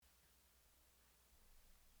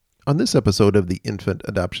On this episode of the Infant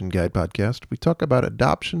Adoption Guide podcast, we talk about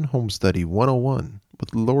Adoption Home Study 101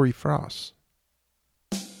 with Lori Frost.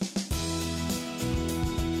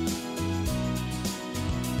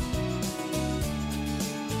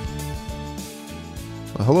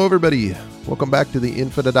 Well, hello, everybody. Welcome back to the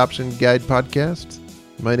Infant Adoption Guide podcast.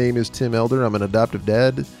 My name is Tim Elder. I'm an adoptive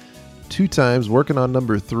dad, 2 times working on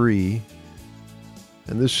number 3.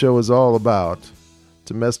 And this show is all about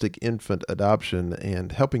domestic infant adoption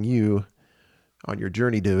and helping you on your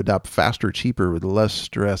journey to adopt faster, cheaper, with less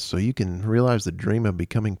stress so you can realize the dream of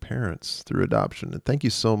becoming parents through adoption. And thank you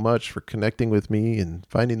so much for connecting with me and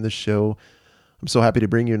finding this show. I'm so happy to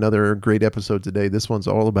bring you another great episode today. This one's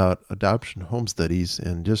all about adoption home studies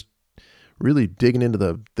and just really digging into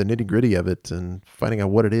the nitty-gritty of it and finding out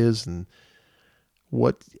what it is and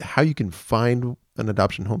how you can find an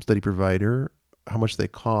adoption home study provider, how much they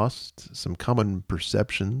cost, some common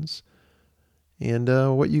perceptions, and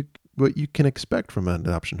what you can expect from an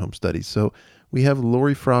adoption home study. So we have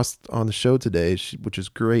Lori Frost on the show today, which is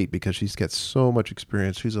great because she's got so much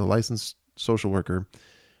experience. She's a licensed social worker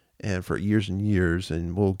and for years and years,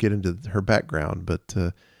 and we'll get into her background, but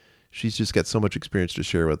she's just got so much experience to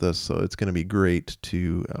share with us. So it's going to be great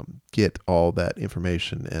to get all that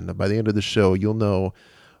information. And by the end of the show, you'll know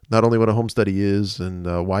not only what a home study is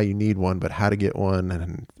and why you need one, but how to get one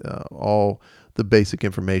and all the basic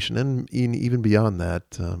information and even beyond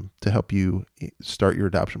that to help you start your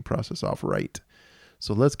adoption process off right.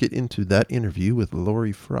 So let's get into that interview with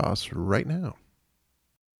Lori Frost right now.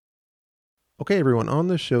 Okay, everyone, on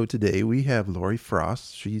the show today, we have Lori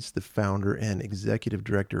Frost. She's the founder and executive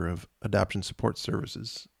director of Adoption Support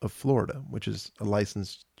Services of Florida, which is a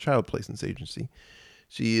licensed child placement agency.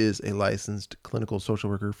 She is a licensed clinical social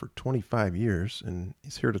worker for 25 years and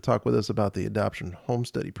is here to talk with us about the adoption home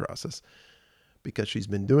study process because she's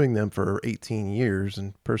been doing them for 18 years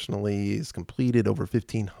and personally has completed over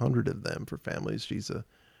 1,500 of them for families. She's a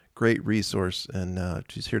great resource and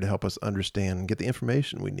she's here to help us understand and get the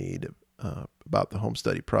information we need about the home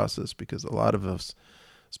study process because a lot of us,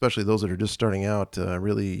 especially those that are just starting out,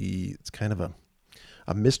 really it's kind of a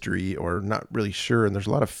mystery or not really sure. And there's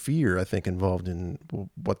a lot of fear, I think, involved in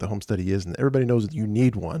what the home study is. And everybody knows that you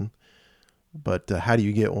need one, but how do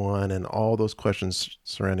you get one? And all those questions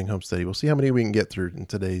surrounding home study. We'll see how many we can get through in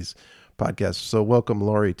today's podcast. So welcome,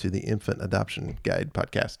 Lori, to the Infant Adoption Guide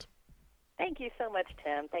podcast. Thank you so much,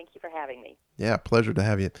 Tim. Thank you for having me. Yeah, pleasure to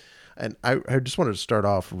have you. And I just wanted to start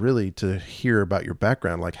off really to hear about your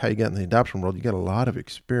background, like how you got in the adoption world. You got a lot of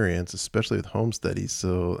experience, especially with home studies.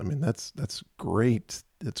 So, I mean, that's great.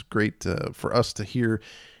 It's great for us to hear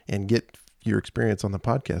and get your experience on the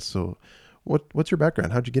podcast. So what's your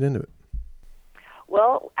background? How'd you get into it?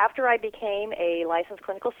 Well, after I became a licensed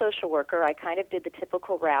clinical social worker, I kind of did the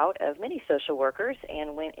typical route of many social workers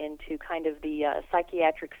and went into kind of the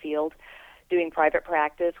psychiatric field, doing private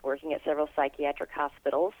practice, working at several psychiatric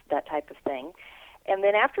hospitals, that type of thing. And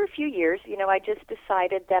then after a few years, I just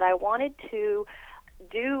decided that I wanted to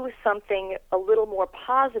do something a little more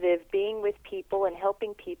positive, being with people and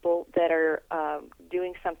helping people that are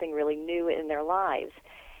doing something really new in their lives.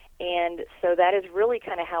 And so that is really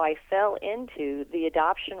kind of how I fell into the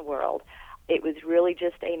adoption world. It was really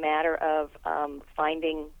just a matter of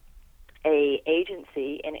finding a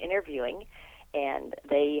agency and interviewing, and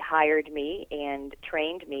they hired me and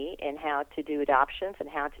trained me in how to do adoptions and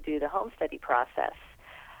how to do the home study process.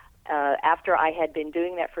 After I had been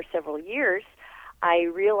doing that for several years, I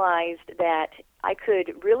realized that I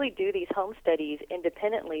could really do these home studies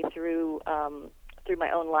independently through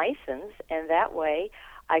my own license, and that way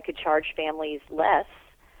I could charge families less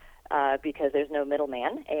because there's no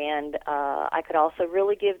middleman, and I could also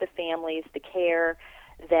really give the families the care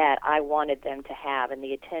that I wanted them to have and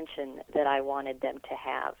the attention that I wanted them to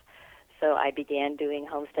have. So I began doing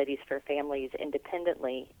home studies for families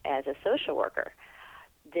independently as a social worker.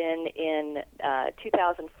 Then in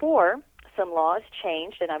 2004, some laws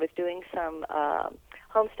changed, and I was doing some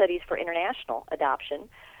home studies for international adoption.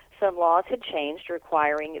 Some laws had changed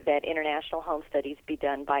requiring that international home studies be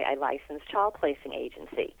done by a licensed child placing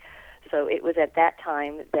agency. So it was at that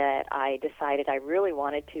time that I decided I really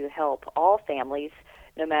wanted to help all families,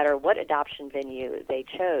 no matter what adoption venue they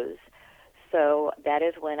chose. So that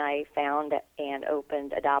is when I found and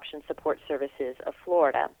opened Adoption Support Services of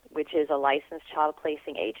Florida, which is a licensed child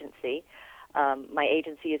placing agency. My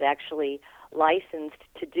agency is actually licensed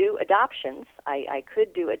to do adoptions. I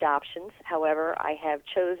could do adoptions. However, I have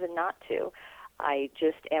chosen not to. I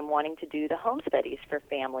just am wanting to do the home studies for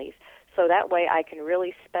families. So that way I can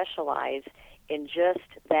really specialize in just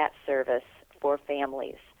that service for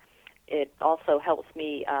families. it also helps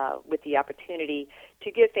me with the opportunity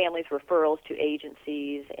to give families referrals to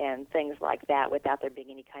agencies and things like that without there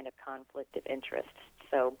being any kind of conflict of interest.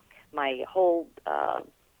 So my whole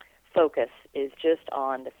focus is just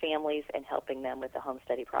on the families and helping them with the home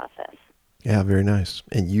study process. Yeah, very nice.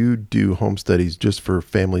 And you do home studies just for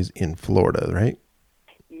families in Florida, right?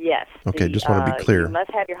 Yes. Okay, just want to be clear. You must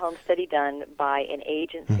have your home study done by an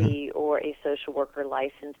agency or a social worker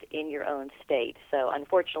licensed in your own state. So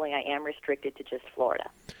unfortunately, I am restricted to just Florida.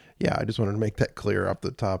 Yeah, I just wanted to make that clear off the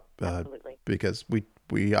top. Absolutely. Because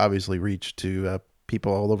we obviously reach to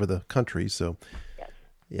people all over the country. So Yes.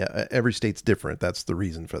 yeah, every state's different. That's the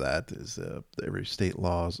reason for that is every state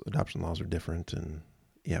laws, adoption laws are different. And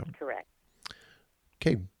yeah. Correct.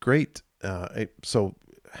 Okay, great. So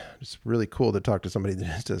it's really cool to talk to somebody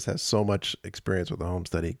that just has so much experience with the home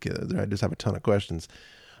study. I just have a ton of questions,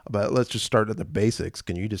 but let's just start at the basics.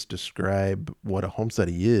 Can you just describe what a home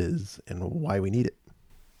study is and why we need it?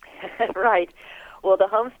 Right. Well, the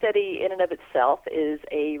home study in and of itself is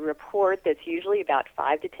a report that's usually about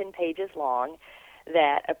 5 to 10 pages long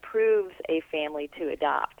that approves a family to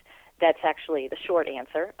adopt. That's actually the short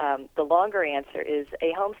answer. The longer answer is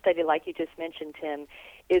a home study, like you just mentioned, Tim,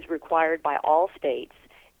 is required by all states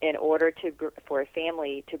in order for a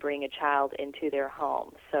family to bring a child into their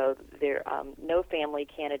home. So no family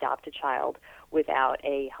can adopt a child without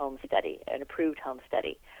a home study, an approved home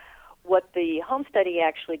study. What the home study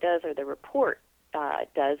actually does, or the report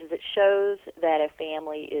does, is it shows that a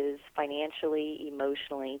family is financially,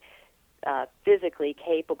 emotionally, physically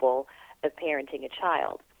capable of parenting a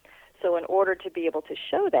child. So in order to be able to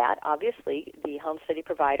show that, obviously, the home study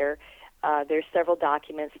provider, there's several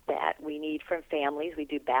documents that we need from families. We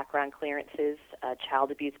do background clearances, child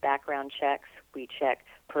abuse background checks. We check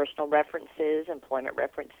personal references, employment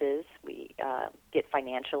references. We get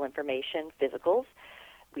financial information, physicals.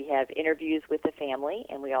 We have interviews with the family,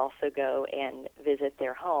 and we also go and visit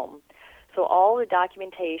their home. So all the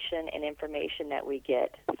documentation and information that we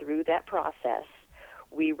get through that process,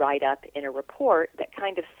 we write up in a report that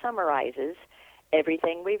kind of summarizes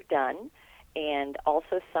everything we've done and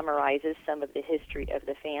also summarizes some of the history of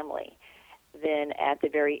the family. Then at the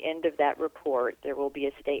very end of that report, there will be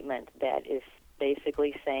a statement that is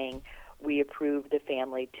basically saying we approve the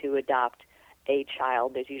family to adopt a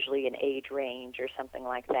child. There's usually an age range or something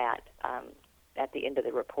like that at the end of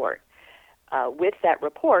the report. With that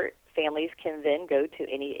report, families can then go to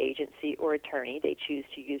any agency or attorney they choose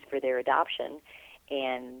to use for their adoption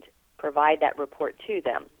and provide that report to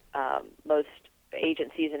them. Most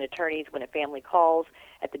agencies and attorneys, when a family calls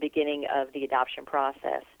at the beginning of the adoption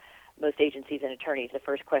process, most agencies and attorneys, the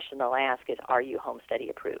first question they'll ask is, are you home study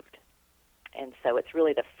approved? And so it's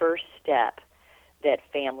really the first step that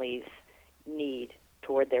families need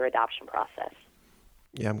toward their adoption process.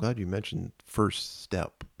 Yeah, I'm glad you mentioned first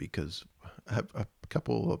step because a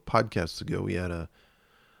couple of podcasts ago, we had an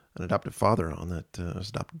adoptive father on that was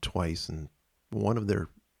adopted twice, and one of their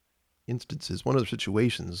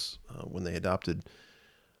situations when they adopted,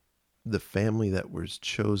 the family that was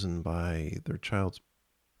chosen by their child's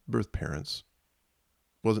birth parents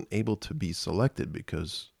wasn't able to be selected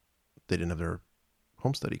because they didn't have their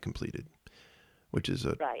home study completed, which is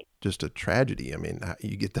just a tragedy. I mean,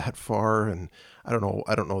 you get that far, and I don't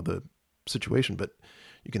know the situation, but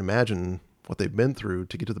you can imagine what they've been through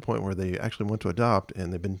to get to the point where they actually want to adopt,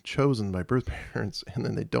 and they've been chosen by birth parents, and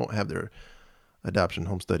then they don't have their adoption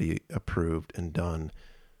home study approved and done,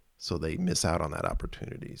 so they miss out on that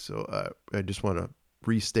opportunity. So I just want to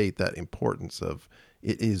restate that importance of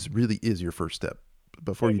really is your first step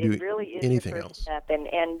before you do really anything else. Step.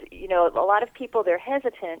 And you know, a lot of people, they're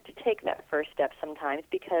hesitant to take that first step sometimes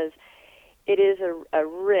because it is a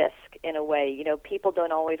risk in a way. You know, people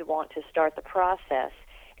don't always want to start the process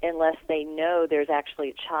unless they know there's actually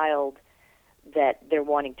a child that they're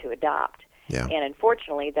wanting to adopt. Yeah. And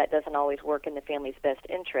unfortunately, that doesn't always work in the family's best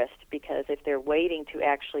interest because if they're waiting to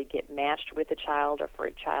actually get matched with a child or for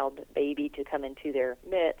a baby to come into their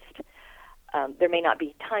midst, there may not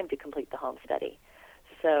be time to complete the home study.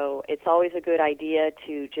 So it's always a good idea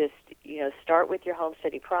to just, start with your home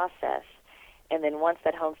study process, and then once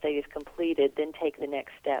that home study is completed, then take the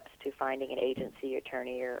next steps to finding an agency,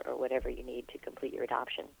 attorney, or whatever you need to complete your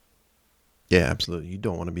adoption. Yeah, absolutely. You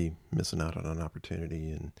don't want to be missing out on an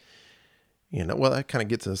opportunity. And, well, that kind of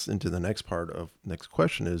gets us into the next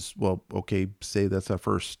question is, well, okay, say that's our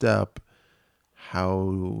first step. How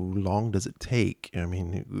long does it take? I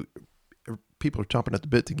mean, people are chomping at the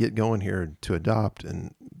bit to get going here to adopt,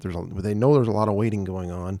 and they know there's a lot of waiting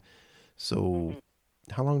going on. So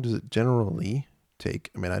how long does it generally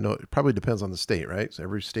take? I mean, I know it probably depends on the state, right? So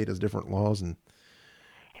every state has different laws.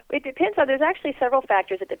 It depends on, there's actually several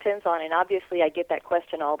factors it depends on, and obviously I get that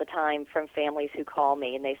question all the time from families who call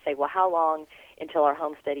me, and they say, well, how long until our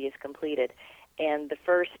home study is completed? And the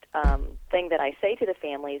first thing that I say to the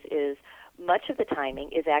families is much of the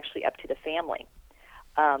timing is actually up to the family.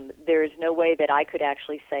 There's no way that I could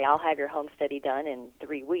actually say, I'll have your home study done in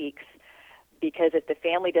 3 weeks, because if the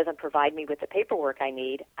family doesn't provide me with the paperwork I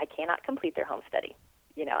need, I cannot complete their home study.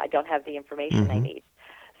 I don't have the information I need.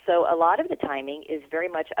 So a lot of the timing is very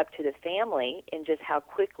much up to the family in just how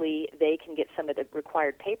quickly they can get some of the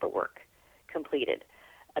required paperwork completed,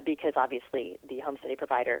 because obviously the home study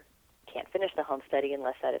provider can't finish the home study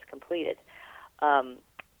unless that is completed.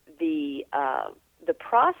 The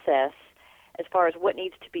process, as far as what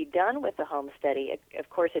needs to be done with the home study, of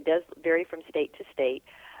course it does vary from state to state,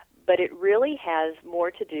 but it really has more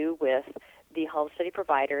to do with the home study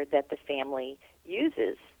provider that the family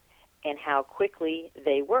uses and how quickly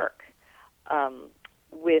they work.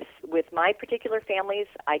 With my particular families,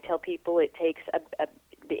 I tell people it takes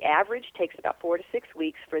the average takes about 4 to 6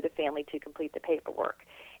 weeks for the family to complete the paperwork,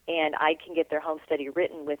 and I can get their home study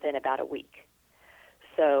written within about a week.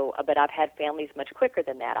 So, but I've had families much quicker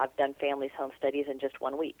than that. I've done families' home studies in just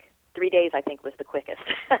 1 week. 3 days, I think, was the quickest.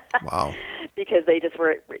 Wow. Because they just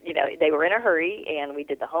were, they were in a hurry, and we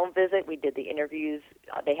did the home visit, we did the interviews,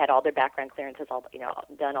 they had all their background clearances all,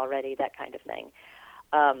 done already, that kind of thing.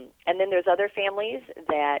 And then there's other families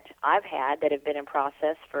that I've had that have been in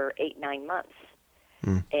process for 8-9 months.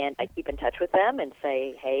 And I keep in touch with them and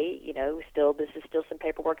say, hey, this is still some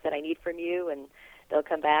paperwork that I need from you, and they'll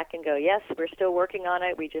come back and go, yes, we're still working on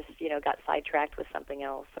it. We just, got sidetracked with something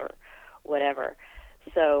else or whatever.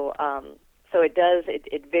 So,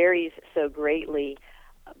 it varies so greatly,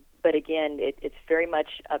 but again, it's very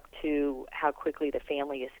much up to how quickly the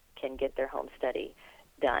families can get their home study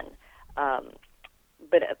done.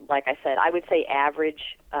 But like I said, I would say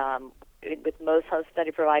average, with most home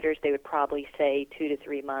study providers, they would probably say 2 to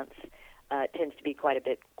 3 months. It tends to be quite a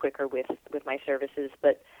bit quicker with my services,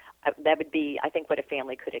 but that would be, I think, what a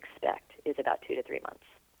family could expect is about 2 to 3 months.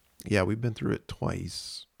 Yeah, we've been through it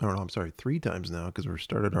twice. Oh, no, I'm sorry, 3 times now, because we've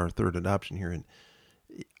started our third adoption here. And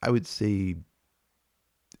I would say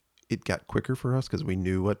it got quicker for us because we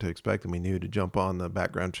knew what to expect and we knew to jump on the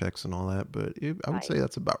background checks and all that. But I would say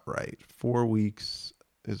that's about right. 4 weeks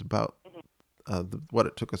is about what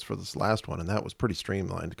it took us for this last one. And that was pretty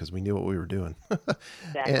streamlined because we knew what we were doing.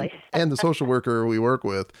 Exactly. and the social worker we work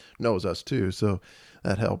with knows us too. So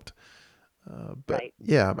that helped. But right.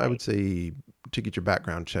 yeah, right. I would say to get your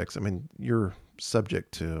background checks, I mean, you're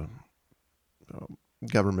subject to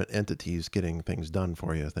government entities getting things done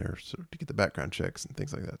for you there, so to get the background checks and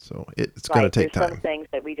things like that. So it's going to take time. There's some things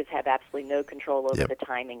that we just have absolutely no control over the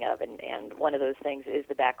timing of, and one of those things is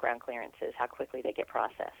the background clearances, how quickly they get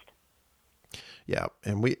processed. Yeah,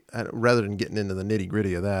 and rather than getting into the nitty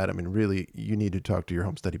gritty of that, I mean, really, you need to talk to your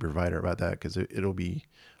home study provider about that because it'll be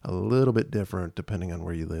a little bit different depending on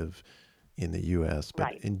where you live in the U.S.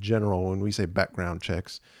 But in general, when we say background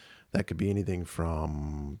checks, that could be anything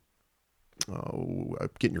from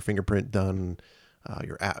getting your fingerprint done,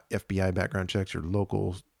 your FBI background checks, your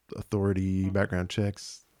local authority background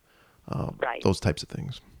checks, those types of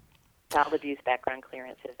things. Child abuse background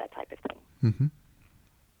clearances, that type of thing. Mm-hmm.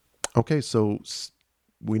 Okay, so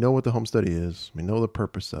we know what the home study is. We know the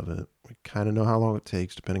purpose of it. We kind of know how long it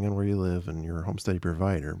takes, depending on where you live and your home study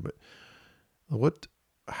provider. But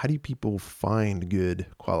how do people find good,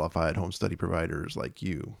 qualified home study providers like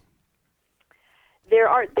you? There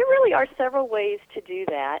really are several ways to do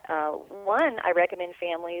that. One, I recommend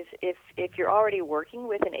families, if you're already working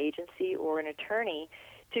with an agency or an attorney,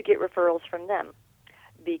 to get referrals from them,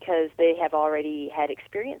 because they have already had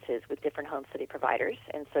experiences with different home study providers,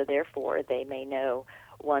 and so therefore they may know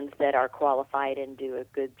ones that are qualified and do a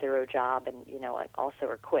good, thorough job, and also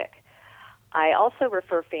are quick. I also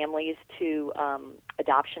refer families to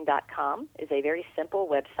adoption.com. Is a very simple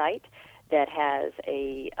website that has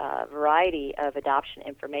a variety of adoption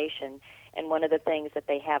information, and one of the things that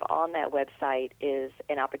they have on that website is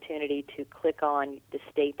an opportunity to click on the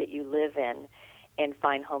state that you live in and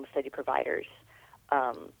find home study providers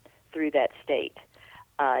through that state.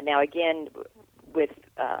 Now, again, with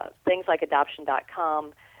things like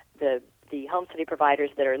adoption.com, the home study providers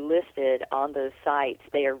that are listed on those sites,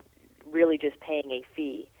 they are really just paying a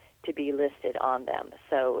fee to be listed on them.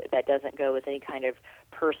 So that doesn't go with any kind of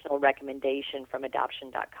personal recommendation from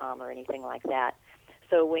adoption.com or anything like that.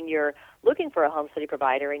 So when you're looking for a home study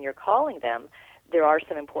provider and you're calling them, there are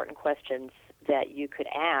some important questions that you could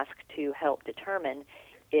ask to help determine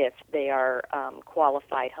if they are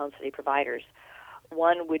qualified home study providers.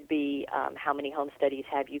 One would be how many home studies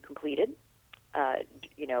have you completed?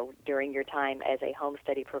 during your time as a home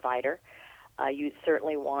study provider. You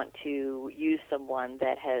certainly want to use someone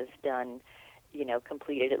that has done,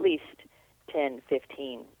 completed at least 10,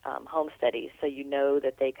 15 home studies, so you know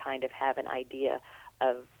that they kind of have an idea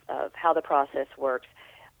of how the process works.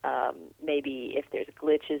 Maybe if there's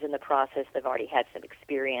glitches in the process, they've already had some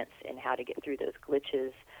experience in how to get through those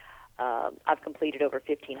glitches. I've completed over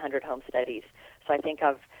 1,500 home studies, so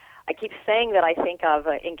I keep saying that I think I've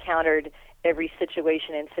encountered every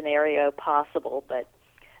situation and scenario possible, but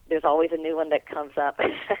there's always a new one that comes up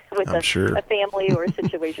with a family or a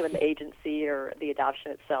situation with an agency or the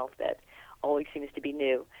adoption itself that always seems to be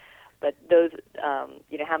new. But those,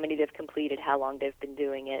 how many they've completed, how long they've been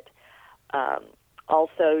doing it.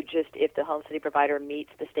 Also, just if the home study provider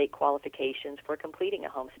meets the state qualifications for completing a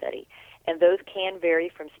home study. And those can vary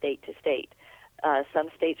from state to state. Some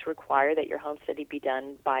states require that your home study be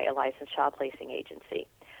done by a licensed child placing agency.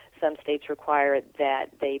 Some states require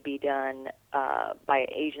that they be done by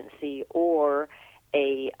an agency or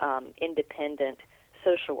a independent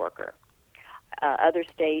social worker. Other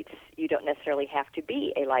states, you don't necessarily have to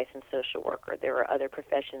be a licensed social worker. There are other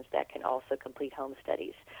professions that can also complete home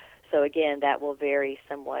studies. So again, that will vary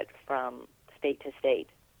somewhat from state to state.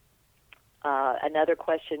 Another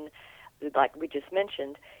question, like we just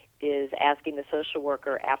mentioned, is asking the social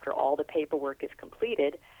worker after all the paperwork is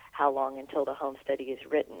completed, how long until the home study is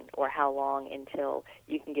written, or how long until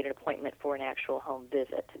you can get an appointment for an actual home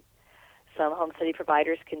visit. Some home study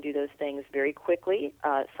providers can do those things very quickly.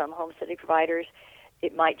 Some home study providers,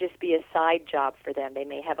 it might just be a side job for them. They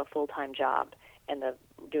may have a full-time job, and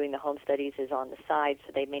doing the home studies is on the side,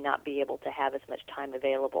 so they may not be able to have as much time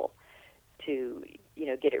available to,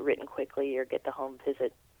 get it written quickly or get the home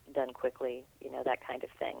visit done quickly, that kind of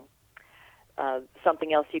thing.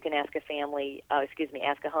 Something else you can ask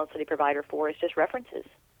ask a home study provider for is just references,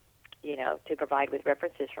 to provide with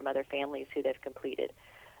references from other families who have completed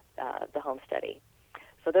the home study.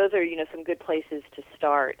 So those are, some good places to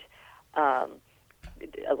start.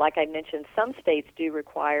 Like I mentioned, some states do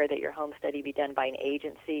require that your home study be done by an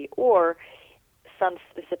agency, or some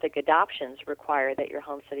specific adoptions require that your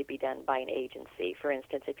home study be done by an agency. For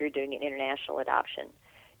instance, if you're doing an international adoption,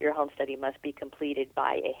 your home study must be completed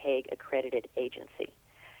by a Hague-accredited agency.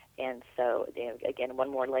 And so, again, one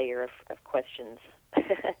more layer of questions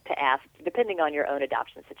to ask, depending on your own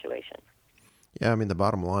adoption situation. Yeah, the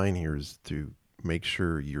bottom line here is to make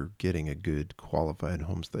sure you're getting a good qualified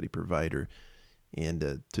home study provider.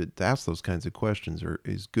 And to ask those kinds of questions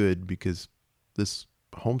is good, because this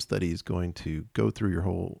home study is going to go through your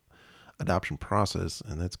whole adoption process,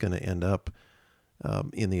 and that's going to end up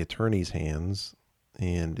in the attorney's hands,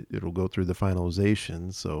 and it'll go through the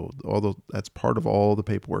finalization. So that's part of all the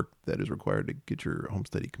paperwork that is required to get your home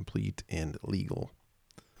study complete and legal.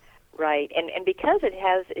 Right, and because it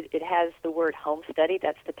has the word home study,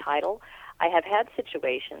 that's the title, I have had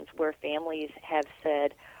situations where families have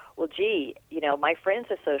said, well, gee, my friend's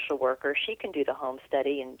a social worker, she can do the home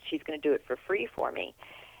study, and she's going to do it for free for me.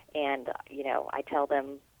 And, I tell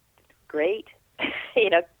them, great,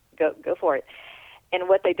 go for it. And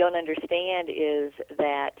what they don't understand is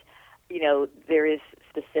that, there is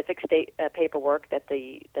specific state paperwork that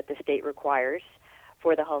the state requires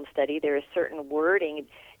for the home study. There is certain wording.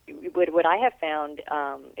 What I have found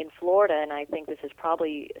in Florida, and I think this is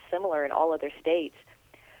probably similar in all other states,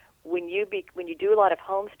 when you do a lot of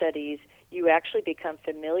home studies, you actually become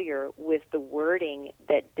familiar with the wording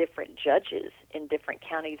that different judges in different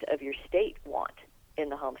counties of your state want in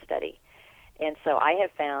the home study. And so I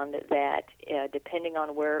have found that depending on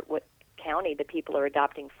what county the people are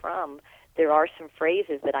adopting from, there are some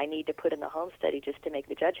phrases that I need to put in the home study just to make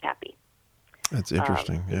the judge happy. That's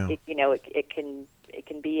interesting. Yeah. It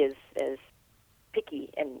can be as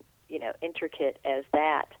picky and intricate as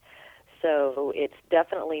that. So it's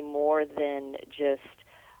definitely more than just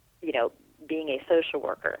being a social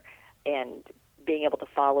worker and being able to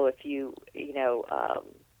follow a few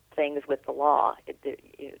things with the law.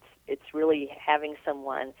 It's really having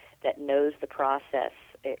someone that knows the process.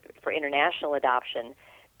 For international adoption,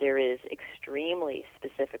 there is extremely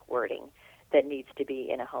specific wording that needs to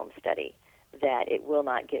be in a home study, that it will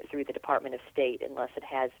not get through the Department of State unless it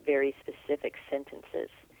has very specific sentences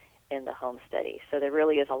in the home study. So there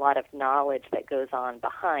really is a lot of knowledge that goes on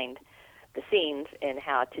behind the scenes in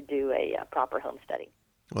how to do a proper home study.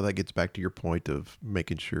 Well, that gets back to your point of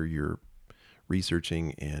making sure you're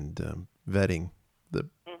researching and vetting the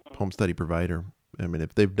home study provider.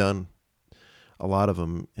 If they've done a lot of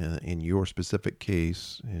them in your specific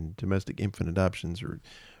case, in domestic infant adoptions or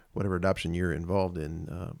whatever adoption you're involved in,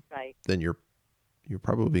 right, then you're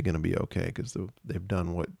probably going to be okay, because they've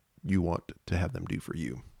done what you want to have them do for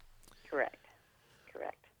you. Correct.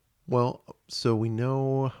 Well, so we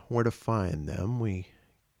know where to find them. We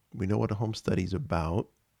know what a home study's about,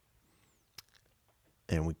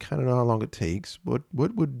 and we kind of know how long it takes. What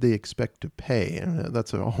would they expect to pay? And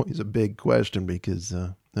that's always a big question because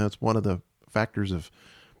that's one of the factors of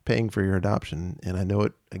paying for your adoption. And I know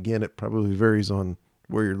it probably varies on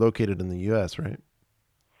where you're located in the U.S., right?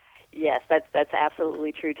 Yes, that's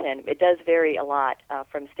absolutely true, Tim. It does vary a lot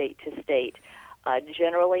from state to state.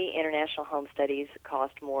 Generally, international home studies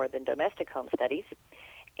cost more than domestic home studies.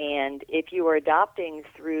 And if you are adopting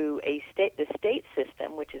through the state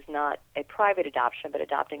system, which is not a private adoption, but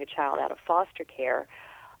adopting a child out of foster care,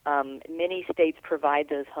 many states provide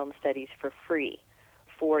those home studies for free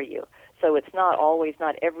for you. So it's not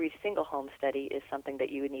every single home study is something that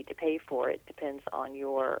you would need to pay for. It depends on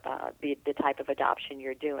your the type of adoption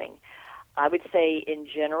you're doing. I would say, in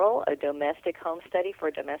general, a domestic home study for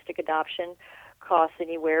a domestic adoption costs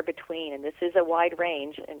anywhere between, and this is a wide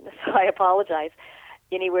range, and so I apologize,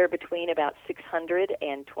 anywhere between about $600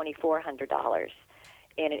 and $2,400,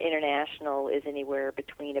 and an international is anywhere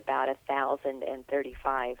between about $1,000 and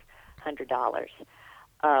 $3,500.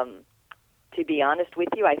 To be honest with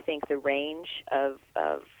you, I think the range of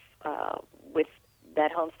with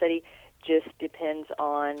that home study just depends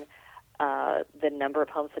on the number of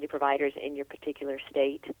home study providers in your particular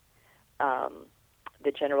state,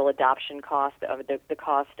 the general adoption cost, the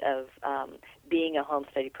cost of being a home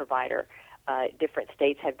study provider. Different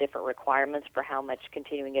states have different requirements for how much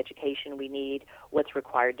continuing education we need, what's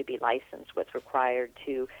required to be licensed, what's required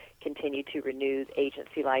to continue to renew the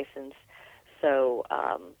agency license. So,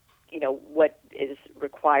 what is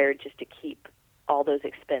required just to keep all those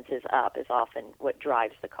expenses up is often what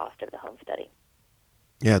drives the cost of the home study.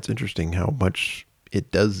 Yeah, it's interesting how much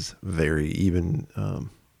it does vary. Even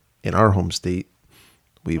in our home state,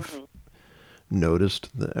 we've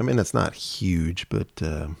noticed that, I mean, it's not huge, but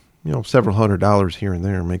several $100s here and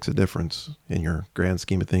there makes a difference in your grand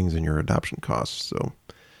scheme of things and your adoption costs. So,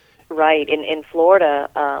 right. In Florida,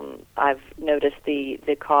 I've noticed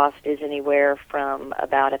the cost is anywhere from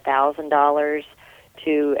about $1,000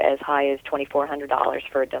 to as high as $2,400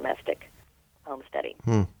 for a domestic home study.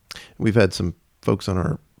 We've had some folks on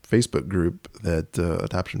our Facebook group, that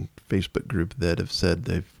adoption Facebook group, that have said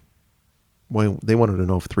they wanted to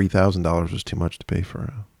know if $3,000 was too much to pay for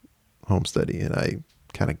a home study, and I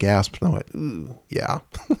kind of gasped and I went, ooh, yeah.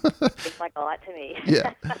 It's like a lot to me.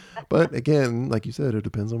 Yeah. But again, like you said, it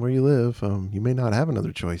depends on where you live. You may not have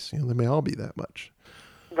another choice. They may all be that much.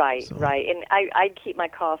 Right. And I keep my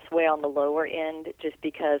costs way on the lower end just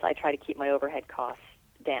because I try to keep my overhead costs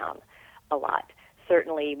down a lot.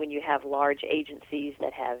 Certainly when you have large agencies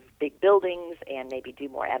that have big buildings and maybe do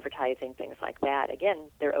more advertising, things like that, again,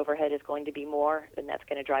 their overhead is going to be more, and that's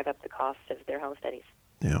going to drive up the cost of their home studies.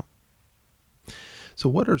 Yeah. So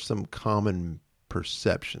what are some common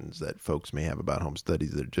perceptions that folks may have about home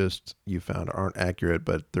studies that just you found aren't accurate,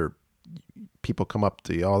 but people come up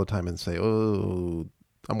to you all the time and say, oh,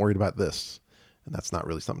 I'm worried about this, and that's not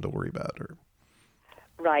really something to worry about?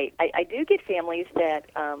 Right. I do get families that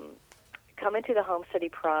come into the home study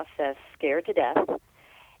process scared to death,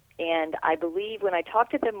 and I believe when I talk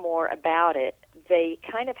to them more about it, they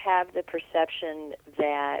kind of have the perception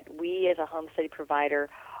that we as a home study provider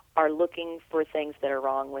are looking for things that are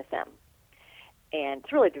wrong with them. And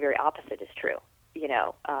it's really the very opposite is true.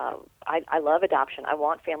 I love adoption. I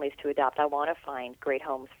want families to adopt. I want to find great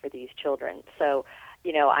homes for these children. So,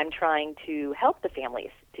 I'm trying to help the families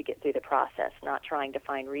to get through the process, not trying to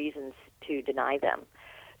find reasons to deny them.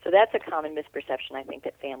 So that's a common misperception I think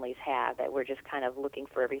that families have, that we're just kind of looking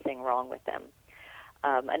for everything wrong with them.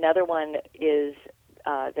 Another one is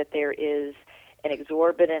that there is an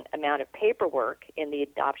exorbitant amount of paperwork in the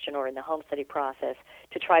adoption or in the home study process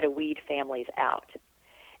to try to weed families out.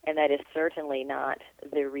 And that is certainly not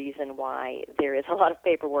the reason why there is a lot of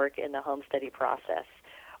paperwork in the home study process.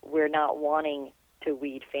 We're not wanting to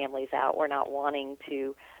weed families out. We're not wanting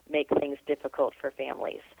to make things difficult for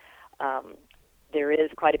families. There is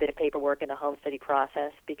quite a bit of paperwork in the home study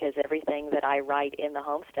process because everything that I write in the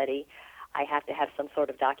home study, I have to have some sort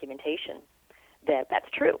of documentation that that's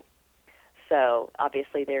true. So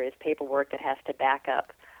obviously there is paperwork that has to back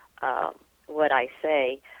up what I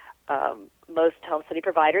say. Most home study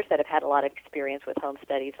providers that have had a lot of experience with home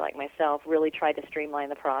studies, like myself, really try to streamline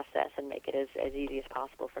the process and make it as easy as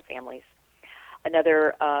possible for families.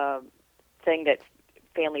 Another thing that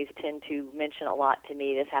families tend to mention a lot to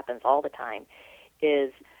me, this happens all the time,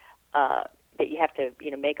 is that you have to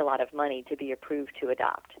make a lot of money to be approved to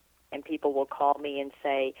adopt. And people will call me and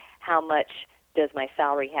say, how much does my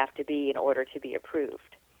salary have to be in order to be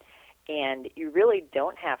approved? And you really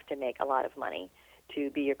don't have to make a lot of money to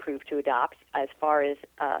be approved to adopt. As far as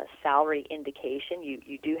salary indication,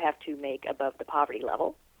 you do have to make above the poverty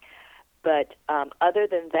level. But other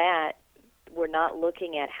than that, we're not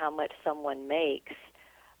looking at how much someone makes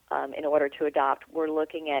in order to adopt. We're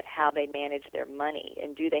looking at how they manage their money,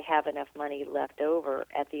 and do they have enough money left over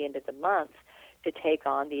at the end of the month to take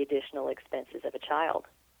on the additional expenses of a child.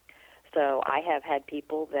 So I have had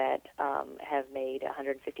people that have made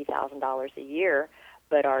 $150,000 a year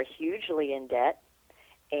but are hugely in debt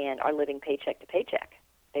and are living paycheck to paycheck.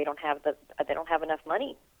 They don't have enough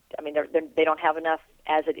money. I mean, they don't have enough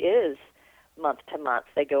as it is month to month.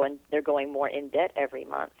 They're going more in debt every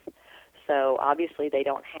month. So obviously they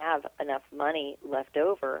don't have enough money left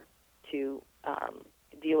over to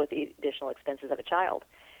deal with the additional expenses of a child.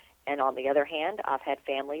 And on the other hand, I've had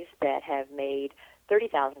families that have made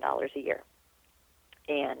 $30,000 a year,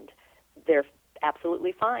 and they're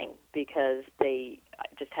absolutely fine because they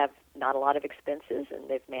just have not a lot of expenses and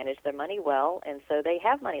they've managed their money well, and so they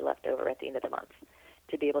have money left over at the end of the month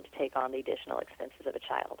to be able to take on the additional expenses of a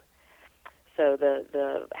child. So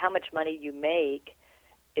the how much money you make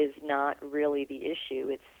is not really the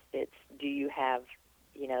issue. It's do you have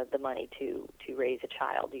the money to raise a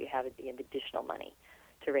child? Do you have the additional money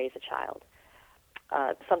to raise a child?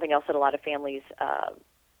 Something else that a lot of families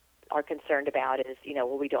are concerned about is,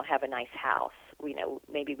 we don't have a nice house.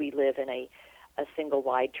 Maybe we live in a single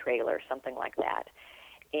wide trailer, something like that.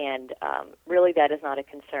 And really that is not a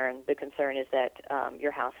concern. The concern is that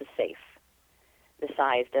your house is safe. The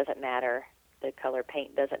size doesn't matter. The color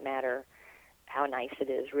paint doesn't matter. How nice it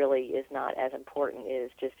is really is not as important.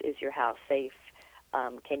 Is your house safe?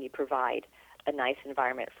 Can you provide a nice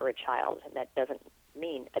environment for a child? And that doesn't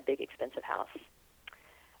mean a big expensive house.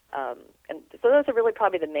 And so those are really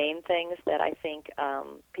probably the main things that I think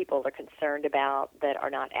people are concerned about that are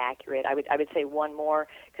not accurate. I would say one more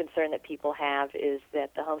concern that people have is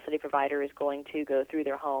that the home study provider is going to go through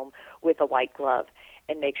their home with a white glove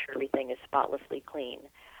and make sure everything is spotlessly clean,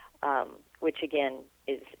 which again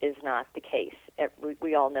is not the case.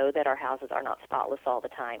 We all know that our houses are not spotless all the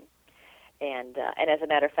time, and as a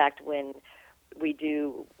matter of fact, when we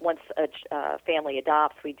do, once a family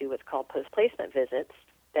adopts, we do what's called post-placement visits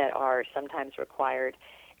that are sometimes required.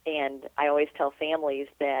 And I always tell families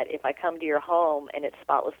that if I come to your home and it's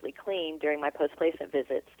spotlessly clean during my post-placement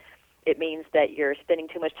visits, it means that you're spending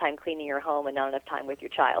too much time cleaning your home and not enough time with your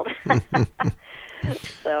child.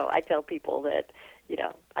 So I tell people that,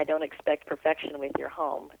 I don't expect perfection with your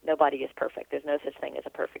home. Nobody is perfect. There's no such thing as a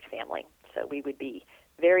perfect family. So we would be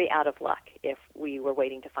very out of luck if we were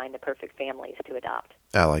waiting to find the perfect families to adopt.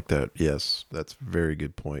 I like that. Yes, that's a very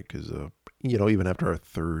good point because, even after our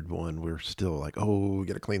third one, we're still like, oh, we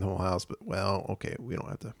got to clean the whole house. But, well, okay, we don't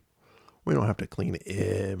have to clean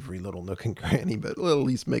every little nook and cranny, but we'll at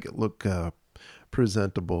least make it look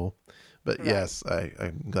presentable. But right. Yes,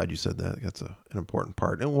 I'm glad you said that. That's an important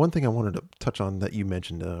part. And one thing I wanted to touch on that you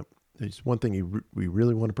mentioned, is one thing we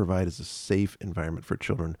really want to provide is a safe environment for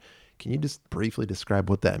children. Can you just briefly describe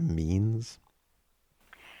what that means?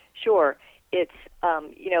 Sure. It's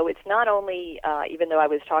it's not only even though I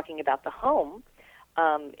was talking about the home,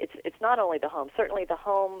 it's not only the home. Certainly the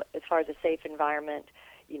home, as far as a safe environment,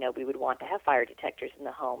 we would want to have fire detectors in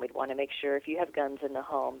the home. We'd want to make sure if you have guns in the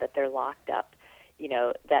home that they're locked up,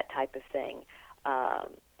 that type of thing.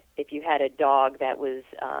 If you had a dog that was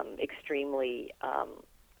extremely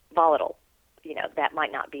volatile, that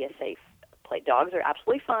might not be a safe place. Dogs are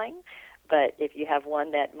absolutely fine. But if you have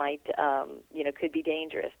one that might, could be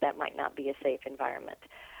dangerous, that might not be a safe environment.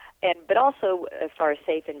 But also, as far as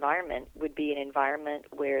safe environment, would be an environment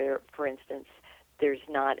where, for instance, there's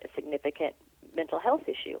not a significant mental health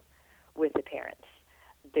issue with the parents.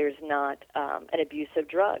 There's not an abuse of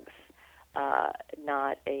drugs,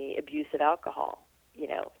 not a abuse of alcohol,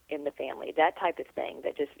 in the family. That type of thing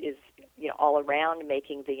that just is, all around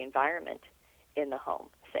making the environment in the home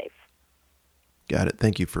safe. Got it.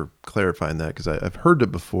 Thank you for clarifying that because I've heard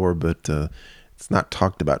it before, but it's not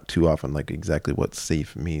talked about too often, like exactly what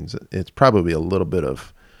safe means. It's probably a little bit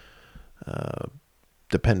of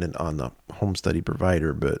dependent on the home study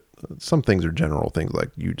provider, but some things are general things like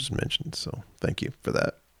you just mentioned. So thank you for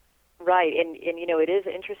that. Right. And it is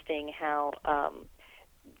interesting how,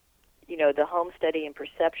 the home study and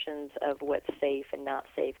perceptions of what's safe and not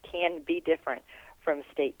safe can be different from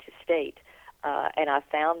state to state. And I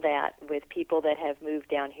found that with people that have moved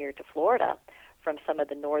down here to Florida from some of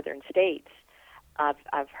the northern states,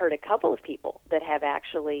 I've heard a couple of people that have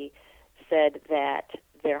actually said that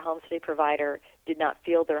their home study provider did not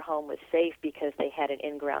feel their home was safe because they had an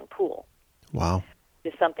in-ground pool. Wow.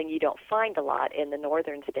 It's something you don't find a lot in the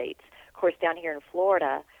northern states, course, down here in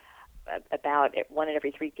Florida, about 1 in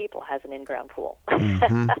every 3 people has an in-ground pool.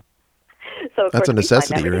 Mm-hmm. So, of That's course, a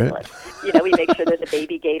necessity, we find that ridiculous. right? We make sure there's a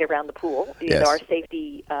baby gate around the pool. Yes. There are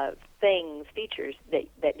safety features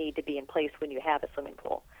that need to be in place when you have a swimming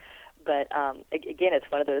pool. But, again, it's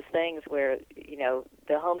one of those things where,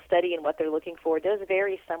 the home study and what they're looking for does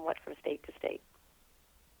vary somewhat from state to state.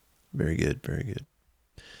 Very good, very good.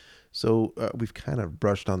 So we've kind of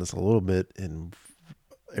brushed on this a little bit in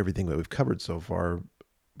everything that we've covered so far,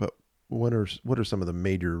 but what are some of the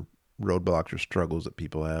major roadblocks or struggles that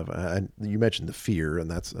people have? You mentioned the fear, and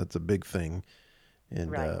that's a big thing.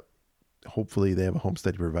 And right. Hopefully they have a home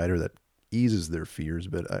study provider that eases their fears.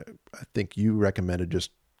 But I think you recommended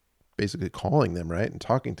just basically calling them, right, and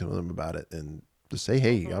talking to them about it, and to say,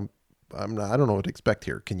 hey, mm-hmm. I don't know what to expect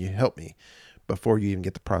here. Can you help me? Before you even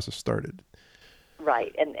get the process started.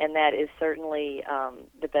 Right, and that is certainly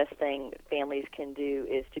the best thing families can do,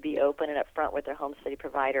 is to be open and upfront with their home study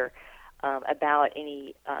provider about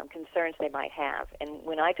any concerns they might have. And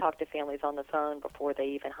when I talk to families on the phone before they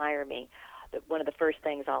even hire me, one of the first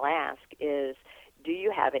things I'll ask is, do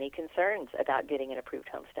you have any concerns about getting an approved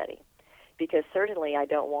home study? Because certainly I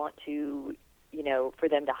don't want to, for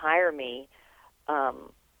them to hire me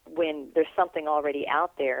when there's something already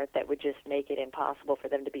out there that would just make it impossible for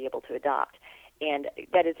them to be able to adopt. And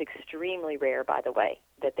that is extremely rare, by the way,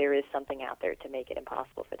 that there is something out there to make it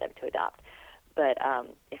impossible for them to adopt. But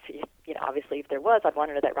obviously if there was, I'd want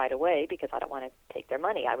to know that right away, because I don't want to take their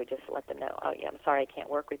money. I would just let them know, oh, yeah, I'm sorry, I can't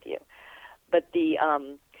work with you. But the,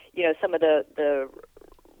 some of the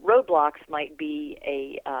roadblocks might be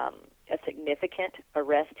a significant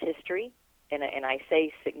arrest history, and I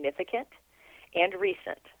say significant, and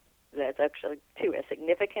recent. That's actually two. A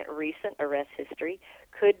significant recent arrest history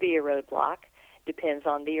could be a roadblock. Depends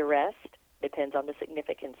on the arrest, depends on the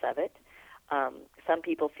significance of it. Some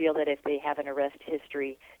people feel that if they have an arrest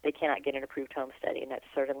history, they cannot get an approved home study, and that's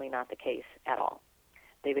certainly not the case at all.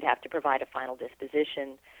 They would have to provide a final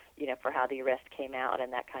disposition, for how the arrest came out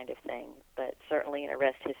and that kind of thing. But certainly an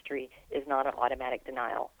arrest history is not an automatic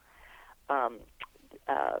denial.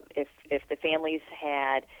 If the families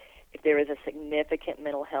had, if there is a significant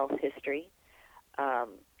mental health history,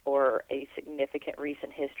 or a significant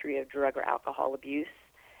recent history of drug or alcohol abuse,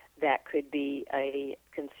 that could be a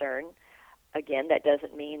concern. Again, that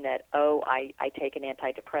doesn't mean that, I take an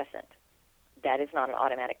antidepressant. That is not an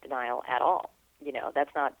automatic denial at all. That's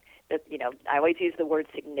not, I always use the word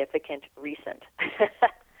significant recent,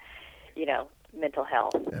 mental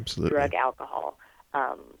health, absolutely, drug, alcohol.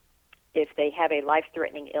 If they have a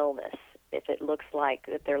life-threatening illness, if it looks like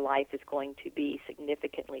that their life is going to be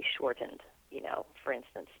significantly shortened, for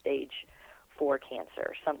instance, stage 4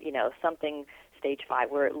 cancer, something stage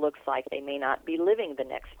 5, where it looks like they may not be living the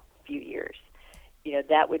next few years,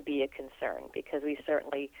 that would be a concern, because we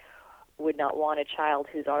certainly would not want a child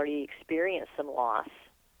who's already experienced some loss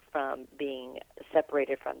from being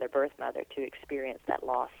separated from their birth mother to experience that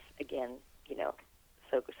loss again,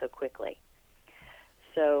 so quickly.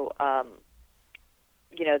 So,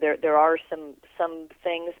 there are some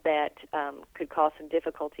things that could cause some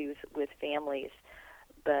difficulties with families,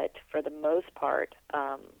 but for the most part,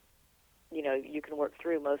 you can work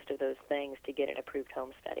through most of those things to get an approved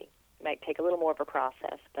home study. It might take a little more of a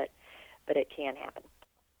process, but it can happen.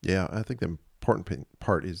 Yeah, I think the important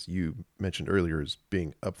part is, you mentioned earlier, is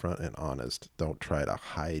being upfront and honest. Don't try to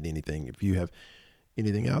hide anything. If you have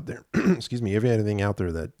anything out there, excuse me, if you have anything out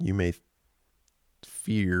there that you may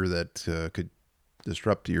fear that could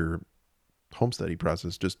disrupt your home study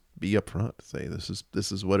process, just be upfront. Say,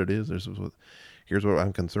 this is what it is. Here's what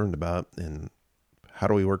I'm concerned about, and how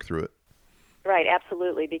do we work through it? Right,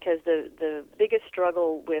 absolutely. Because the biggest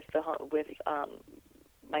struggle with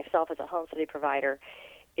myself as a home study provider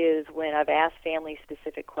is when I've asked family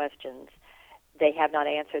specific questions, they have not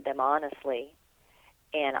answered them honestly,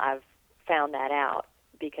 and I've found that out,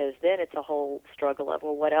 because then it's a whole struggle of,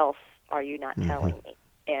 well, what else are you not telling me?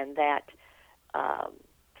 And that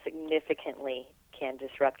significantly can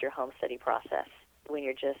disrupt your home study process when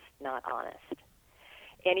you're just not honest.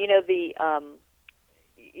 And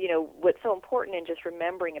what's so important in just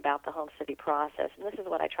remembering about the home study process, and this is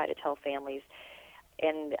what I try to tell families,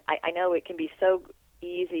 and I know it can be so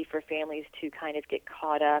easy for families to kind of get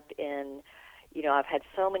caught up in, I've had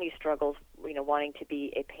so many struggles, wanting to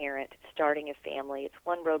be a parent, starting a family. It's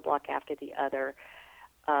one roadblock after the other.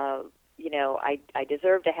 I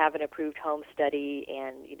deserve to have an approved home study,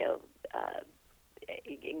 and,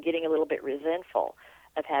 getting a little bit resentful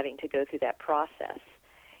of having to go through that process.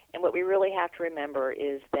 And what we really have to remember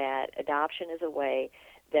is that adoption is a way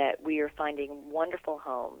that we are finding wonderful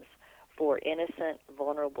homes for innocent,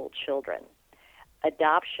 vulnerable children.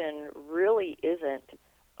 Adoption really isn't,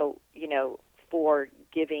 for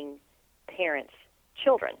giving parents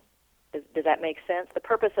children. Does that make sense? The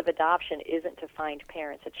purpose of adoption isn't to find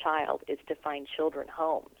parents a child; it's to find children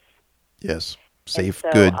homes. Yes. Safe,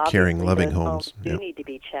 so good, caring, loving those homes. do need to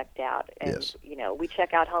be checked out. And, yes. We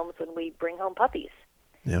check out homes when we bring home puppies.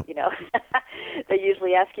 Yep. They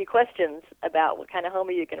usually ask you questions about what kind of home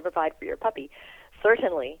are you going to provide for your puppy.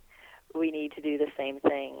 Certainly, we need to do the same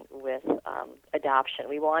thing with adoption.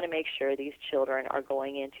 We want to make sure these children are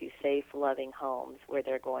going into safe, loving homes where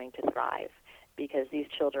they're going to thrive, because these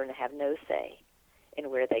children have no say in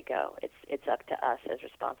where they go. It's up to us as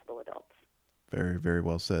responsible adults. Very, very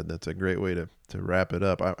well said. That's a great way to wrap it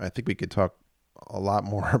up. I think we could talk a lot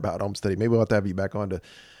more about home study. Maybe we'll have to have you back on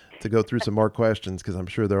to go through some more questions, because I'm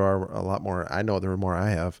sure there are a lot more. I know there are more I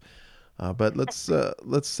have. But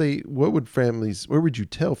let's say, where would you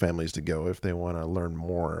tell families to go if they want to learn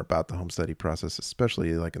more about the home study process,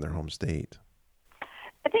 especially like in their home state?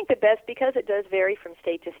 I think the best, because it does vary from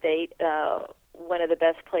state to state, one of the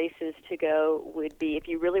best places to go would be, if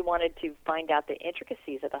you really wanted to find out the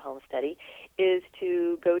intricacies of the home study, is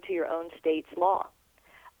to go to your own state's law.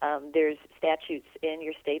 There's statutes in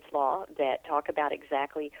your state's law that talk about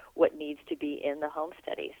exactly what needs to be in the home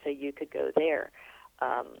study, so you could go there.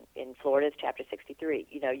 In Florida, it's Chapter 63.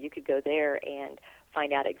 You could go there and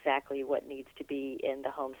find out exactly what needs to be in the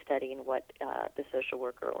home study and what the social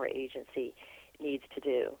worker or agency needs to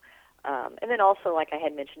do. And then also, like I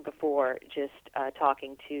had mentioned before, just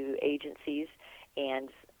talking to agencies and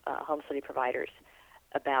home study providers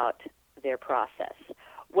about their process.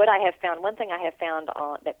 What I have found, one thing I have found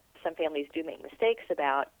that some families do make mistakes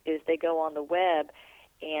about, is they go on the web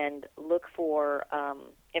and look for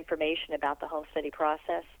information about the home study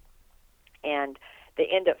process, and they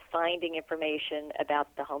end up finding information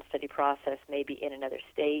about the home study process maybe in another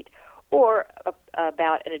state, or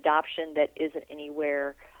about an adoption that isn't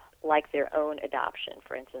anywhere like their own adoption.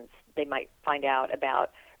 For instance, they might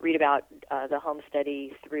read about the home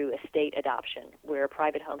study through a state adoption, where a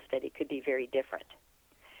private home study could be very different.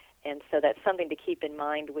 And so that's something to keep in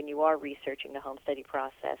mind when you are researching the home study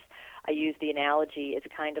process. I use the analogy, it's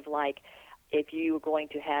kind of like if you were going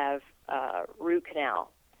to have a root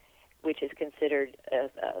canal, which is considered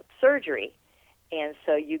a surgery, and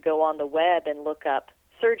so you go on the web and look up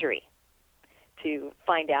surgery to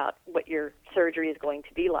find out what your surgery is going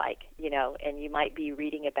to be like, and you might be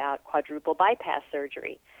reading about quadruple bypass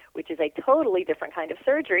surgery, which is a totally different kind of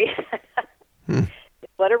surgery.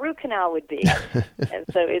 What a root canal would be. And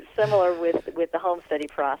so it's similar with the home study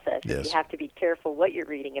process. Yes. You have to be careful what you're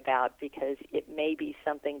reading about, because it may be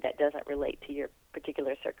something that doesn't relate to your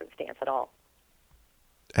particular circumstance at all.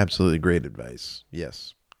 Absolutely great advice.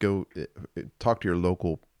 Yes. Go talk to your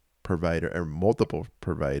local provider or multiple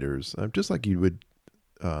providers, just like you would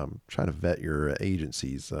try to vet your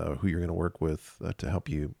agencies, who you're going to work with to help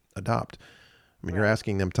you adopt. I mean, You're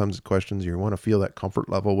asking them tons of questions. You want to feel that comfort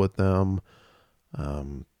level with them.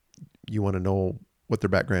 You want to know what their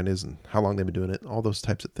background is and how long they've been doing it, all those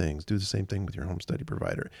types of things. Do the same thing with your home study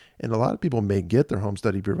provider. And a lot of people may get their home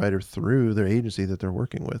study provider through their agency that they're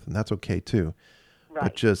working with, and that's okay too. Right.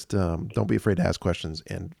 But just don't be afraid to ask questions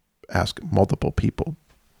and ask multiple people.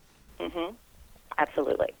 Mm-hmm.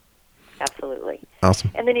 Absolutely. Absolutely.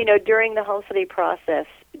 Awesome. And then, during the home study process,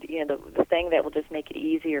 the thing that will just make it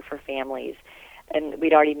easier for families, and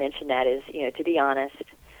we'd already mentioned that, is, to be honest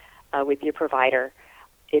with your provider.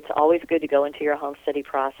 It's always good to go into your home study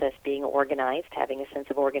process being organized, having a sense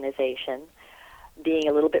of organization, being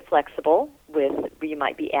a little bit flexible you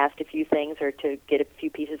might be asked a few things or to get a few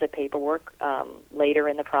pieces of paperwork later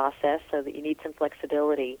in the process, so that you need some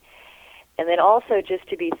flexibility. And then also just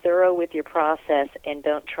to be thorough with your process and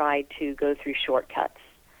don't try to go through shortcuts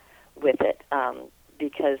with it,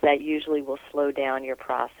 because that usually will slow down your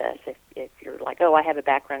process. If you're like, I have a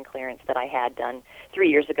background clearance that I had done 3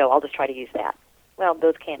 years ago, I'll just try to use that. Well,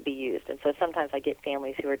 those can't be used. And so sometimes I get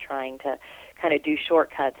families who are trying to kind of do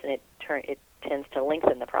shortcuts, and it tends to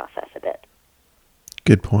lengthen the process a bit.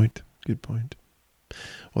 Good point.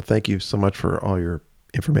 Well, thank you so much for all your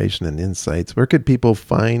information and insights. Where could people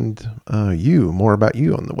find more about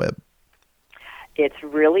you on the web? It's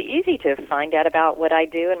really easy to find out about what I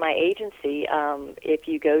do in my agency. If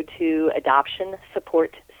you go to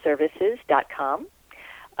adoptionsupportservices.com,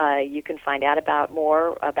 you can find out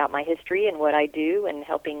more about my history and what I do in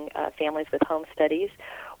helping families with home studies.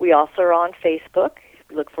 We also are on Facebook.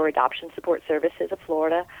 Look for Adoption Support Services of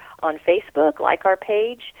Florida on Facebook. Like our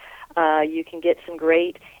page. You can get some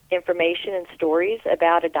great information and stories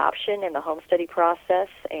about adoption and the home study process,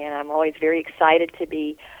 and I'm always very excited to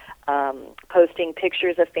be posting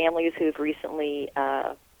pictures of families who've recently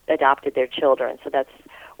adopted their children. So that's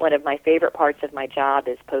one of my favorite parts of my job,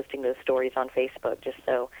 is posting those stories on Facebook, just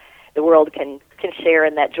so the world can share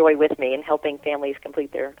in that joy with me in helping families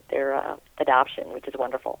complete their adoption, which is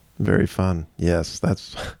wonderful. Very fun. Yes,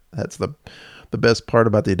 that's the best part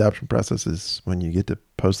about the adoption process, is when you get to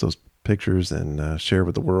post those pictures and share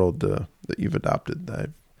with the world that you've adopted.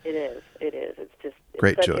 It is. It's just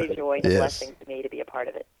great such joy. a joy and a blessing to me to be a part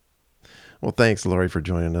of it. Well, thanks, Lori, for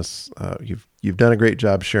joining us. You've done a great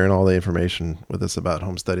job sharing all the information with us about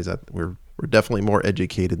home studies. We're definitely more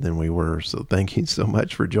educated than we were. So thank you so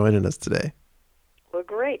much for joining us today. Well,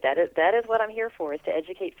 great. That is what I'm here for, is to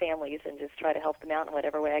educate families and just try to help them out in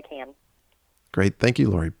whatever way I can. Great. Thank you,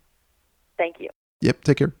 Lori. Thank you. Yep.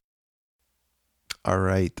 Take care. All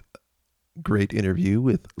right. Great interview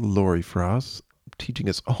with Lori Frost, teaching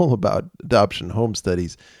us all about adoption home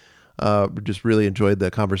studies. Just really enjoyed the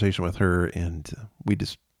conversation with her, and we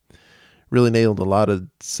just really nailed a lot of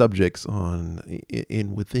subjects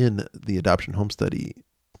within the adoption home study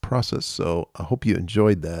process. So I hope you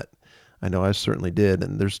enjoyed that. I know I certainly did.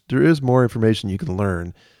 And there is more information you can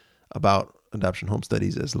learn about adoption home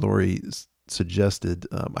studies, as Lori suggested.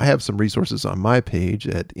 I have some resources on my page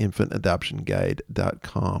at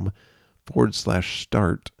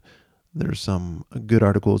infantadoptionguide.com/start. There's some good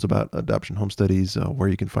articles about adoption home studies, where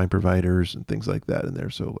you can find providers and things like that in there.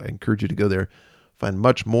 So I encourage you to go there, find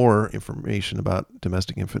much more information about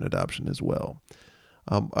domestic infant adoption as well.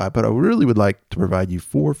 But I really would like to provide you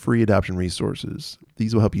 4 free adoption resources.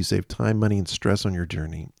 These will help you save time, money, and stress on your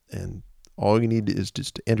journey. And all you need is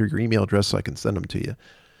just to enter your email address so I can send them to you.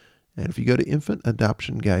 And if you go to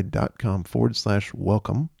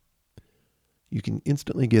infantadoptionguide.com/welcome, you can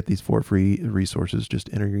instantly get these 4 free resources. Just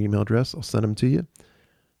enter your email address. I'll send them to you.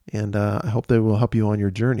 And I hope they will help you on your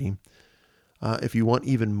journey. If you want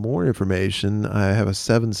even more information, I have a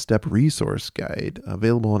 7-step resource guide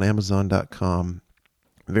available on Amazon.com.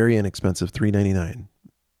 Very inexpensive, $3.99.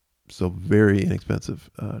 So very inexpensive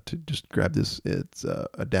to just grab this. It's a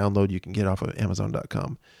download you can get off of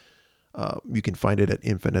Amazon.com. You can find it at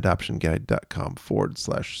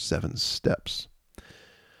infantadoptionguide.com/7steps.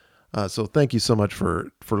 So thank you so much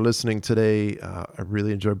for listening today. I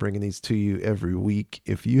really enjoy bringing these to you every week.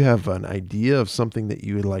 If you have an idea of something that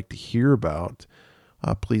you would like to hear about,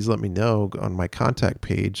 please let me know on my contact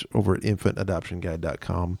page over at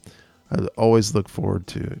infantadoptionguide.com. I always look forward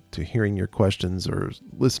to hearing your questions or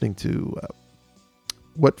listening to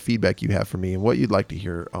what feedback you have for me and what you'd like to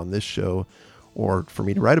hear on this show, or for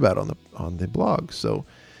me to write about on the blog. So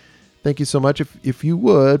thank you so much. If you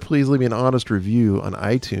would, please leave me an honest review on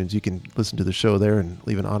iTunes. You can listen to the show there and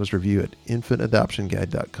leave an honest review at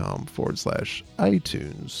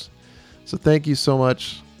infantadoptionguide.com/iTunes. So thank you so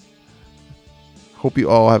much. Hope you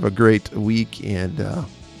all have a great week, and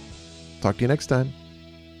talk to you next time.